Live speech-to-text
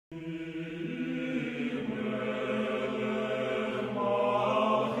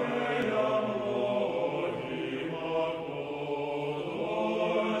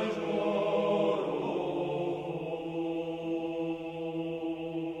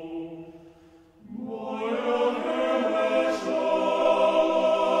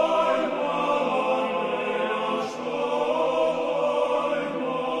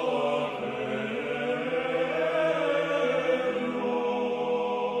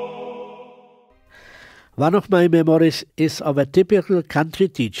One of my memories is of a typical country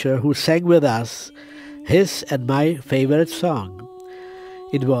teacher who sang with us his and my favorite song.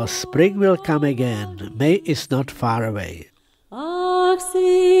 It was Spring Will Come Again, May is Not Far Away. Ach,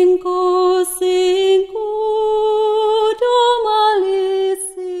 cinco, cinco,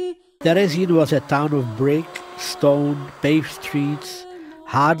 domalisi. Terezin was a town of brick, stone, paved streets,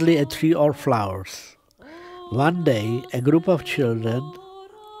 hardly a tree or flowers. One day, a group of children,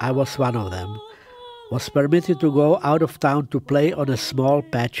 I was one of them, was permitted to go out of town to play on a small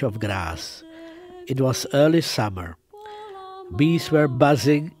patch of grass. It was early summer. Bees were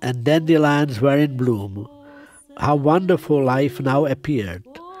buzzing and dandelions were in bloom. How wonderful life now appeared.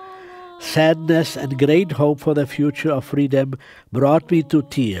 Sadness and great hope for the future of freedom brought me to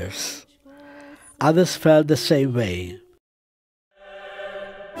tears. Others felt the same way.